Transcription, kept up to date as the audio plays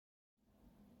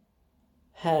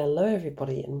Hello,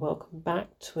 everybody, and welcome back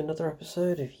to another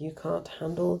episode of You Can't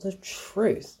Handle the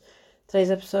Truth.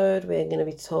 Today's episode, we're going to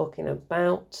be talking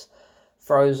about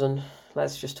Frozen.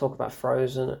 Let's just talk about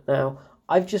Frozen. Now,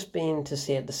 I've just been to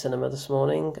see it at the cinema this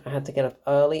morning. I had to get up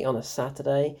early on a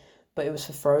Saturday, but it was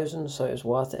for Frozen, so it was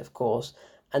worth it, of course.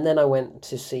 And then I went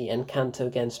to see Encanto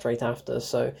again straight after,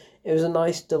 so it was a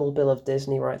nice double bill of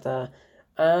Disney right there.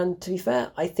 And to be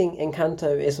fair, I think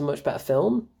Encanto is a much better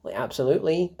film. Like,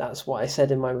 absolutely, that's what I said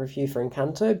in my review for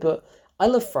Encanto. But I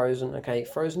love Frozen. Okay,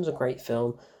 Frozen's a great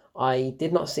film. I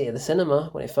did not see it at the cinema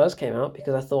when it first came out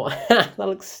because I thought that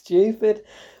looks stupid.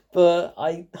 But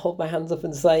I hold my hands up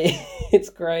and say it's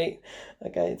great.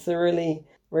 Okay, it's a really,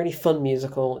 really fun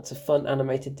musical. It's a fun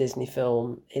animated Disney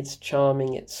film. It's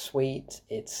charming. It's sweet.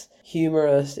 It's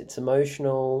humorous. It's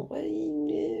emotional.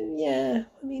 Well, yeah,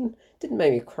 I mean, it didn't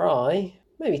make me cry,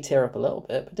 maybe tear up a little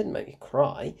bit, but it didn't make me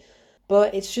cry.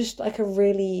 But it's just like a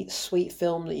really sweet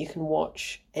film that you can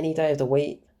watch any day of the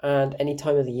week and any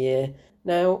time of the year.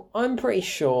 Now, I'm pretty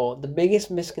sure the biggest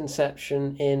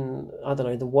misconception in, I don't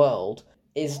know, the world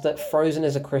is that Frozen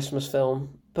is a Christmas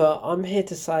film. But I'm here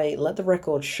to say, let the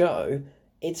record show,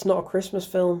 it's not a Christmas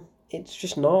film. It's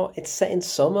just not. It's set in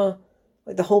summer.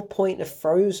 Like, the whole point of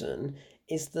Frozen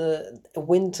is the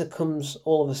winter comes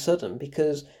all of a sudden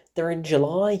because they're in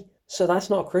July. So that's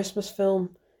not a Christmas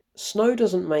film. Snow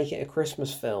doesn't make it a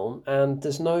Christmas film, and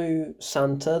there's no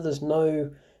Santa, there's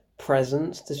no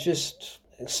presents, there's just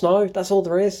snow. That's all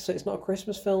there is. So it's not a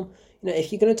Christmas film.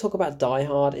 If you're going to talk about Die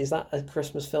Hard, is that a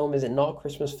Christmas film? Is it not a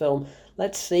Christmas film?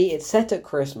 Let's see. It's set at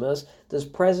Christmas. There's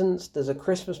presents. There's a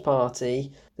Christmas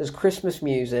party. There's Christmas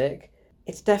music.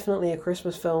 It's definitely a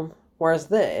Christmas film. Whereas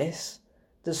this,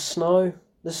 there's snow.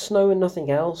 There's snow and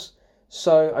nothing else.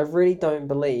 So I really don't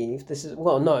believe this is,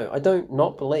 well, no, I don't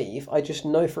not believe, I just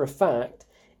know for a fact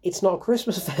it's not a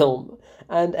Christmas film.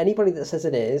 And anybody that says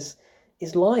it is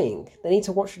lying. They need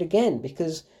to watch it again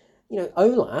because,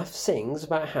 Olaf sings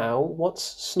about what's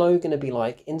snow going to be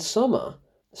like in summer.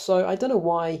 So I don't know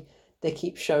why they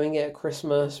keep showing it at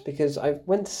Christmas because I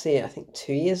went to see it, I think,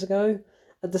 2 years ago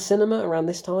at the cinema around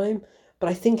this time. But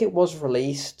I think it was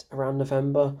released around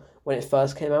November when it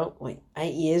first came out, like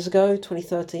 8 years ago,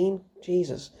 2013.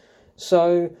 Jesus.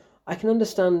 So I can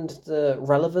understand the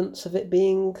relevance of it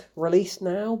being released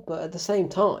now, but at the same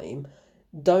time,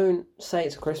 don't say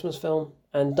it's a Christmas film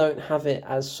and don't have it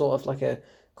as sort of like a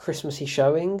Christmassy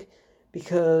showing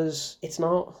because it's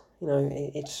not,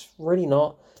 it's really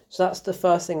not. So that's the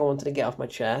first thing I wanted to get off my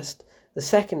chest. The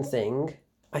second thing,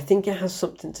 I think it has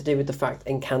something to do with the fact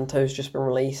Encanto's just been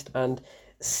released and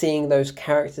seeing those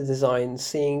character designs,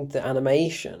 seeing the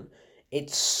animation,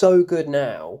 it's so good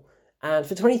now. And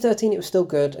for 2013, it was still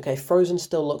good. Okay, Frozen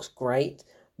still looks great,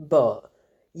 but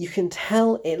you can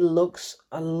tell it looks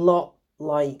a lot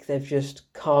like they've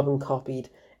just carbon copied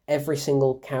every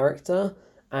single character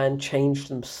and changed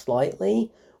them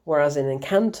slightly. Whereas in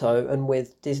Encanto and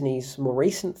with Disney's more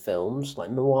recent films like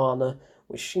Moana,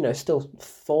 which, still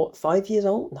 5 years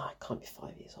old? No, it can't be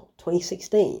 5 years old.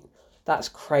 2016. That's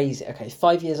crazy. Okay,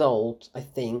 5 years old, I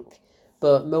think.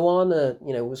 But Moana,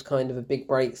 was kind of a big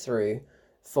breakthrough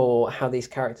for how these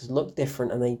characters look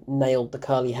different and they nailed the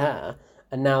curly hair.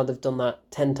 And now they've done that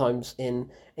 10 times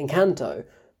in Encanto.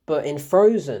 But in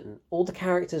Frozen, all the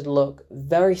characters look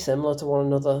very similar to one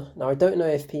another. Now, I don't know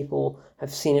if people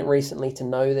have seen it recently to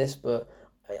know this, but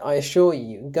I assure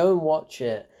you, go and watch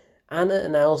it. Anna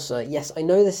and Elsa, yes, I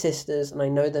know they're sisters and I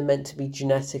know they're meant to be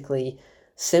genetically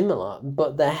similar,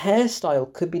 but their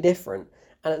hairstyle could be different.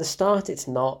 And at the start, it's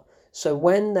not. So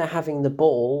when they're having the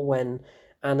ball, when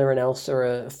Anna and Elsa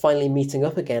are finally meeting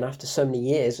up again after so many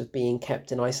years of being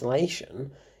kept in isolation,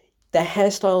 their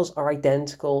hairstyles are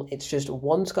identical. It's just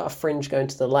one's got a fringe going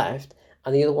to the left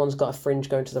and the other one's got a fringe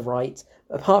going to the right.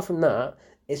 Apart from that,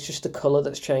 it's just the colour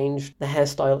that's changed. The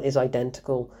hairstyle is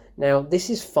identical. Now, this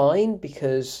is fine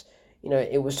because,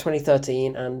 it was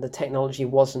 2013 and the technology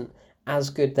wasn't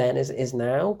as good then as it is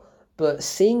now. But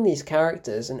seeing these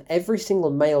characters, and every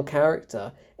single male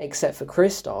character, except for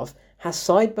Kristoff, has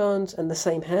sideburns and the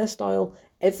same hairstyle.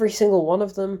 Every single one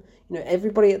of them.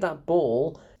 Everybody at that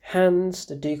ball, Hans,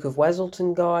 the Duke of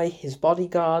Weselton guy, his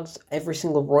bodyguards, every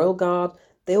single royal guard,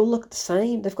 they all look the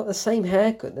same. They've got the same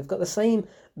haircut. They've got the same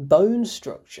bone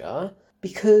structure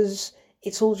because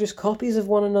it's all just copies of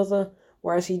one another.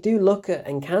 Whereas you do look at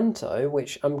Encanto,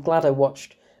 which I'm glad I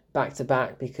watched back to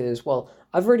back because, well,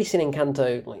 I've already seen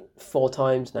Encanto like 4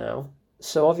 times now.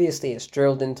 So obviously it's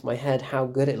drilled into my head how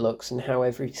good it looks and how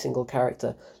every single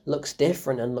character looks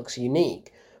different and looks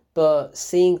unique. But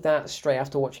seeing that straight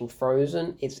after watching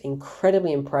Frozen, it's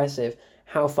incredibly impressive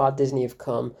how far Disney have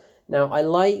come. Now, I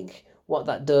like what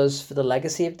that does for the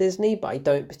legacy of Disney, but I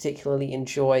don't particularly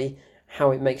enjoy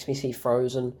how it makes me see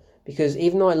Frozen. Because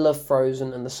even though I love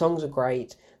Frozen and the songs are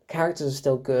great, the characters are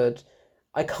still good,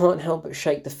 I can't help but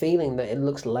shake the feeling that it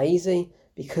looks lazy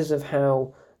because of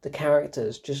how the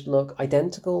characters just look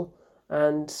identical.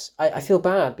 And I feel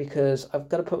bad because I've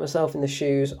got to put myself in the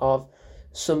shoes of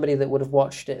somebody that would have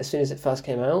watched it as soon as it first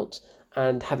came out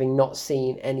and having not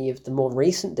seen any of the more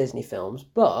recent Disney films.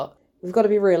 But we've got to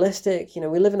be realistic.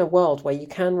 We live in a world where you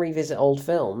can revisit old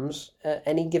films at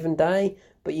any given day,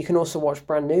 but you can also watch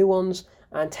brand new ones.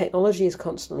 And technology is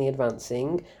constantly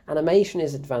advancing, animation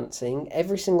is advancing.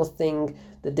 Every single thing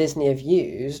that Disney have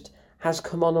used has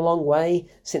come on a long way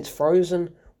since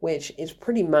Frozen, which is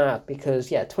pretty mad because,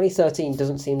 2013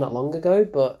 doesn't seem that long ago,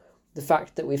 but the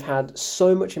fact that we've had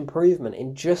so much improvement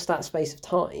in just that space of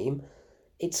time,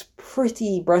 it's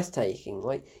pretty breathtaking.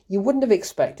 Like, you wouldn't have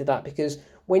expected that because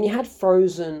when you had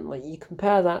Frozen, like, you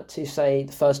compare that to, say,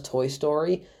 the first Toy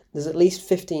Story, there's at least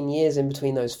 15 years in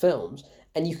between those films,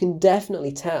 and you can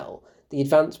definitely tell the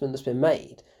advancement that's been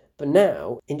made. But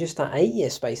now, in just that 8-year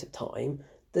space of time,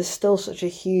 there's still such a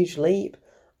huge leap.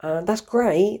 And that's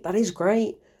great, that is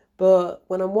great. But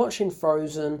when I'm watching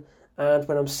Frozen, and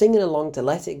when I'm singing along to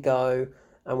Let It Go,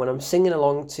 and when I'm singing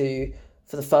along to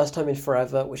For the First Time in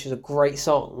Forever, which is a great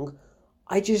song,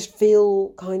 I just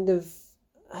feel kind of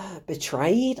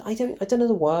betrayed. I don't know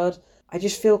the word. I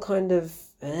just feel kind of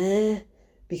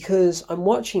because I'm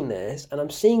watching this and I'm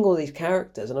seeing all these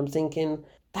characters and I'm thinking,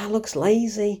 that looks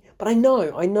lazy. But I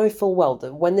know full well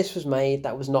that when this was made,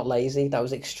 that was not lazy. That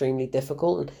was extremely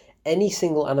difficult. And any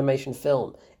single animation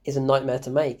film is a nightmare to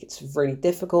make. It's really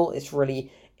difficult. It's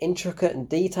really intricate and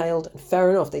detailed. And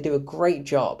fair enough, they do a great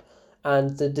job.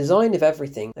 And the design of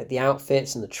everything, like the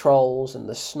outfits and the trolls and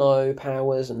the snow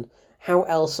powers and how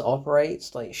Elsa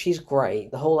operates, like, she's great.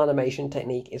 The whole animation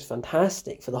technique is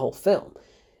fantastic for the whole film.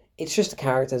 It's just the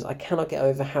characters. I cannot get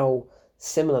over how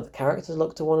similar the characters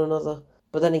look to one another.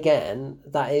 But then again,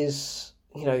 that is,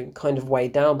 kind of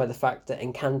weighed down by the fact that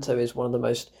Encanto is one of the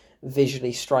most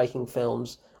visually striking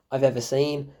films I've ever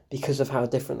seen because of how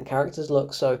different the characters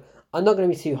look. So I'm not going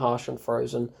to be too harsh on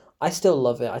Frozen. I still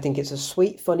love it. I think it's a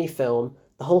sweet, funny film.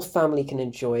 The whole family can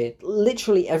enjoy it.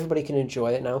 Literally everybody can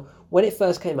enjoy it now. When it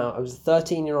first came out, I was a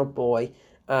 13-year-old boy.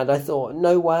 And I thought,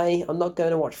 no way, I'm not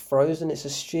going to watch Frozen. It's a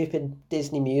stupid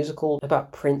Disney musical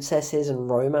about princesses and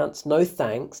romance. No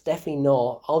thanks, definitely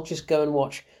not. I'll just go and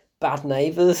watch Bad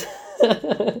Neighbours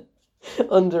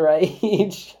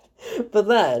underage. But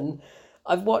then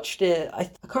I've watched it. I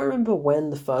can't remember when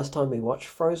the first time we watched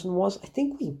Frozen was. I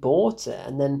think we bought it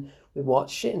and then we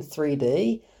watched it in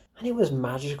 3D and it was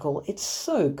magical. It's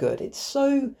so good. It's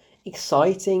so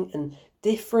exciting and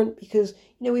different because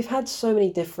we've had so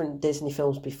many different Disney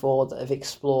films before that have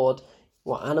explored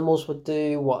what animals would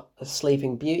do, what a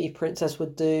Sleeping Beauty princess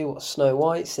would do, what Snow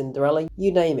White, Cinderella,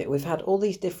 you name it. We've had all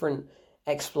these different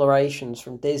explorations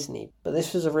from Disney, but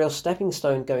this was a real stepping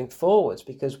stone going forwards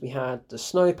because we had the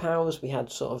snow powers, we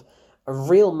had sort of a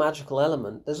real magical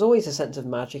element. There's always a sense of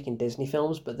magic in Disney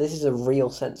films, but this is a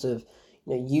real sense of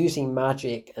using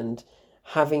magic and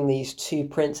having these two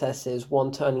princesses,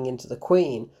 one turning into the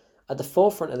queen, at the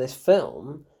forefront of this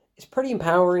film is pretty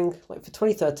empowering. Like, for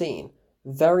 2013,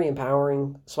 very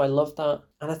empowering. So I love that.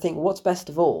 And I think what's best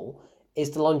of all is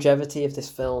the longevity of this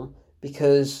film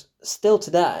because still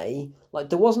today, like,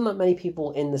 there wasn't that many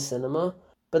people in the cinema.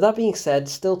 But that being said,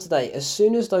 still today, as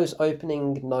soon as those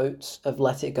opening notes of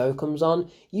Let It Go comes on,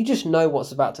 you just know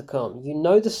what's about to come. You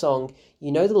know the song,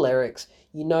 you know the lyrics,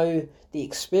 you know the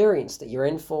experience that you're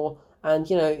in for. And,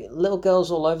 little girls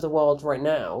all over the world right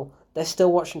now, they're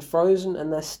still watching Frozen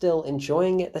and they're still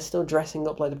enjoying it. They're still dressing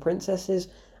up like the princesses.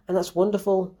 And that's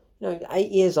wonderful.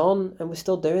 8 years on and we're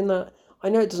still doing that. I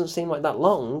know it doesn't seem like that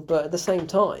long, but at the same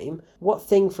time, what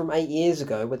thing from 8 years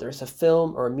ago, whether it's a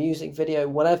film or a music video,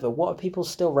 whatever, what are people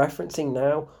still referencing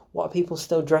now? What are people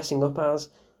still dressing up as?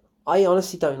 I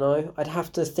honestly don't know. I'd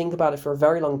have to think about it for a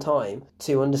very long time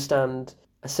to understand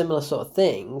a similar sort of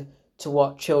thing to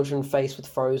what children face with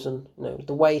Frozen.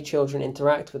 The way children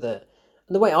interact with it.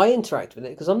 And the way I interact with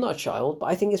it, because I'm not a child, but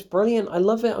I think it's brilliant. I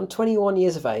love it. I'm 21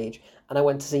 years of age, and I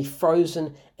went to see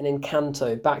Frozen and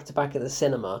Encanto back to back at the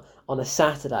cinema on a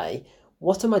Saturday.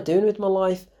 What am I doing with my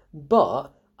life?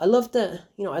 But I loved it.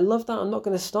 I love that. I'm not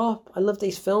going to stop. I love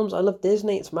these films. I love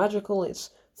Disney. It's magical.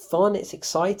 It's fun. It's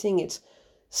exciting. It's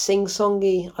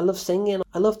sing-songy. I love singing.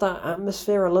 I love that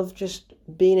atmosphere. I love just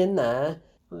being in there,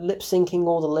 lip-syncing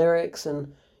all the lyrics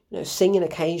and singing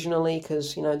occasionally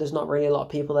because, there's not really a lot of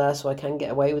people there, so I can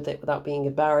get away with it without being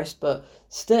embarrassed. But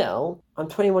still, I'm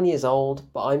 21 years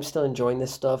old, but I'm still enjoying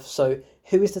this stuff. So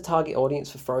who is the target audience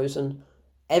for Frozen?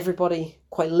 everybody,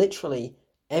 quite literally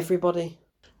everybody.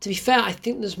 To be fair, I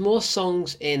think there's more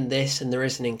songs in this than there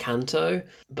is in Encanto,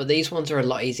 but these ones are a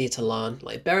lot easier to learn.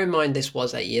 Like, bear in mind this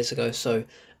was 8 years ago, so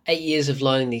 8 years of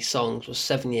learning these songs was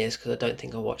 7 years, because I don't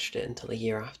think I watched it until a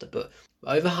year after, but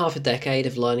over half a decade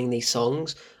of learning these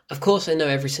songs. Of course I know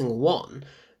every single one,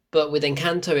 but with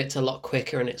Encanto it's a lot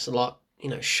quicker and it's a lot,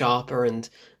 sharper and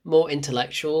more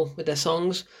intellectual with their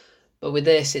songs. But with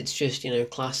this, it's just,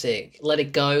 classic. Let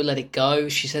it go, let it go.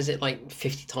 She says it like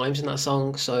 50 times in that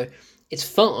song, so it's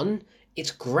fun,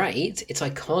 it's great, it's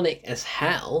iconic as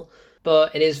hell,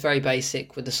 but it is very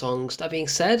basic with the songs. That being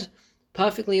said,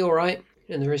 perfectly alright,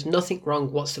 and there is nothing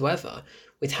wrong whatsoever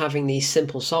with having these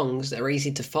simple songs that are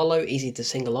easy to follow, easy to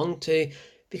sing along to,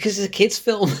 because it's a kids'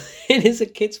 film. It is a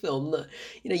kids' film that,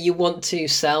 you want to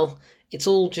sell. It's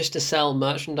all just to sell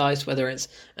merchandise, whether it's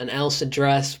an Elsa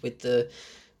dress with the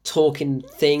talking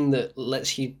thing that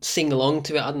lets you sing along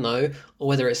to it, I don't know, or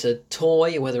whether it's a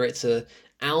toy, or whether it's a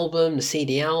album, the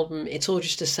CD album, it's all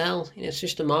just to sell. It's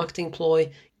just a marketing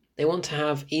ploy. They want to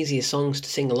have easier songs to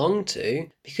sing along to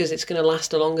because it's going to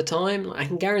last a longer time. I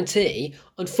can guarantee,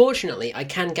 unfortunately, I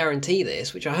can guarantee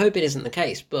this, which I hope it isn't the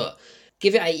case, but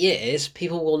give it 8 years,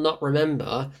 people will not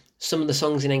remember some of the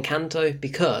songs in Encanto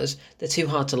because they're too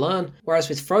hard to learn. Whereas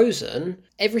with Frozen,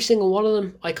 every single one of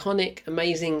them, iconic,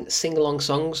 amazing sing-along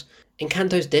songs.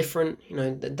 Encanto's different,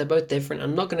 they're both different.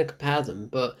 I'm not going to compare them,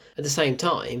 but at the same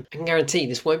time, I can guarantee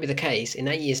this won't be the case in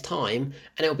 8 years' time,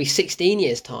 and it'll be 16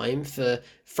 years' time for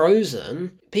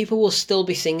Frozen. People will still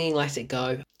be singing Let It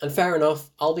Go. And fair enough,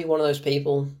 I'll be one of those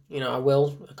people,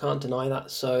 I can't deny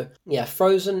that. So yeah,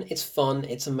 Frozen, it's fun,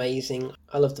 it's amazing.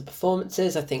 I love the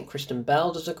performances. I think Kristen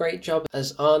Bell does a great job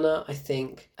as Anna. I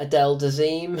think Adele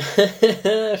Dazeem,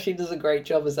 she does a great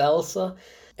job as Elsa.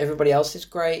 Everybody else is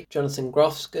great. Jonathan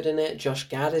Groff's good in it. Josh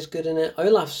Gad is good in it.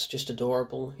 Olaf's just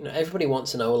adorable. Everybody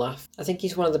wants an Olaf. I think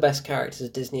he's one of the best characters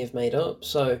Disney have made up.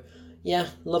 So, yeah,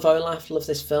 love Olaf, love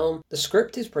this film. The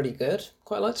script is pretty good.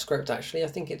 Quite like the script, actually. I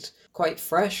think it's quite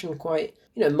fresh and quite,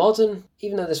 modern.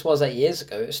 Even though this was 8 years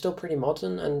ago, it's still pretty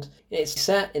modern. And it's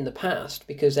set in the past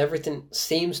because everything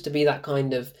seems to be that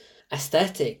kind of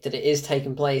aesthetic that it is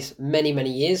taking place many,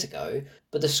 many years ago,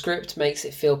 but the script makes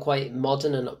it feel quite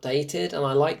modern and updated, and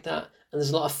I like that. And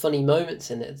there's a lot of funny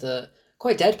moments in it that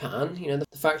quite deadpan.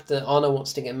 The fact that Anna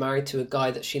wants to get married to a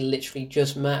guy that she literally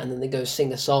just met, and then they go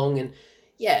sing a song, and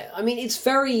yeah, I mean, it's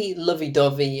very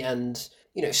lovey-dovey and,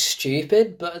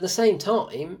 stupid, but at the same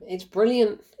time, it's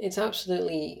brilliant. It's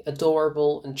absolutely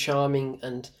adorable and charming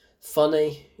and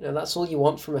funny. That's all you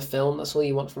want from a film. That's all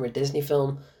you want from a Disney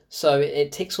film. So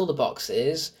it ticks all the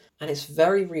boxes, and it's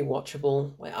very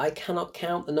rewatchable. I cannot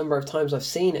count the number of times I've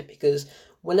seen it, because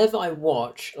whenever I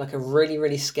watch like a really,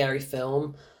 really scary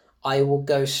film, I will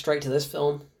go straight to this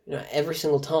film. Every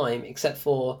single time, except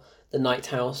for The Night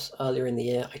House earlier in the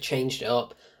year, I changed it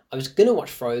up. I was going to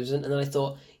watch Frozen, and then I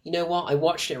thought, you know what, I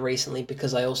watched it recently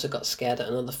because I also got scared at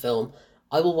another film.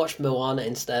 I will watch Moana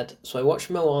instead. So I watched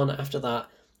Moana after that.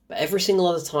 But every single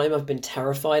other time I've been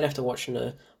terrified after watching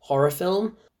a horror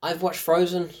film, I've watched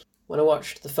Frozen. When I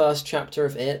watched the first chapter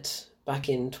of It back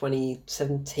in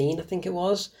 2017, I think it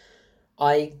was,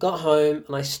 I got home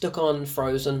and I stuck on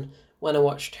Frozen. When I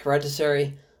watched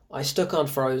Hereditary, I stuck on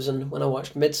Frozen. When I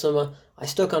watched Midsommar, I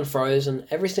stuck on Frozen.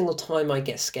 Every single time I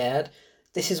get scared,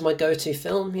 this is my go-to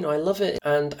film. I love it,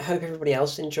 and I hope everybody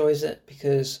else enjoys it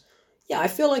because, yeah, I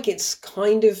feel like it's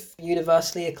kind of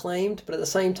universally acclaimed, but at the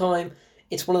same time,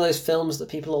 it's one of those films that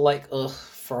people are like, ugh,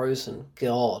 Frozen,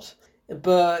 God.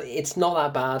 But it's not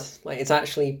that bad. It's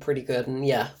actually pretty good. And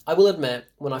yeah, I will admit,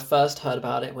 when I first heard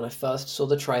about it, when I first saw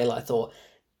the trailer, I thought,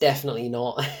 definitely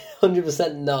not.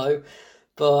 100% no.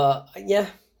 But yeah,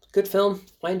 good film.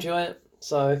 I enjoy it.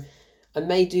 So I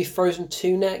may do Frozen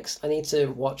 2 next. I need to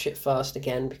watch it first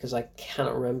again because I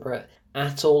cannot remember it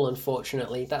at all,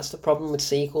 unfortunately. That's the problem with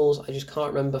sequels. I just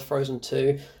can't remember Frozen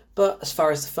 2. But as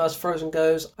far as the first Frozen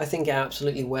goes, I think it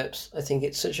absolutely whips. I think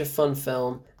it's such a fun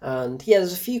film. And yeah,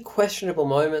 there's a few questionable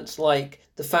moments, like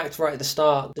the fact right at the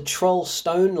start, the troll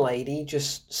stone lady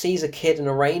just sees a kid and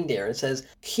a reindeer and says,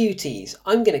 "Cuties,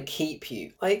 I'm going to keep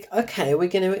you." Okay, we're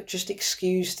going to just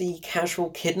excuse the casual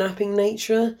kidnapping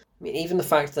nature? I mean, even the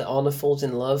fact that Anna falls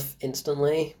in love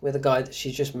instantly with a guy that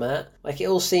she's just met, it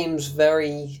all seems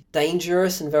very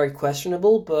dangerous and very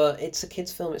questionable, but it's a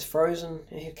kid's film, it's Frozen,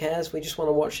 who cares? We just want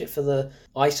to watch it for the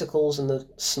icicles and the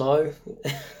snow.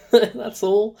 That's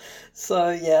all.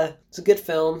 So yeah, it's a good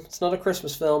film. It's not a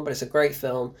Christmas film, but it's a great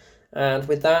film. And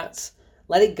with that,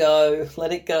 let it go,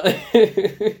 let it go.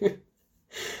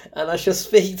 And I shall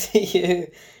speak to you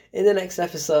in the next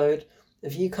episode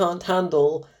if you can't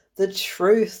handle the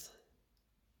truth.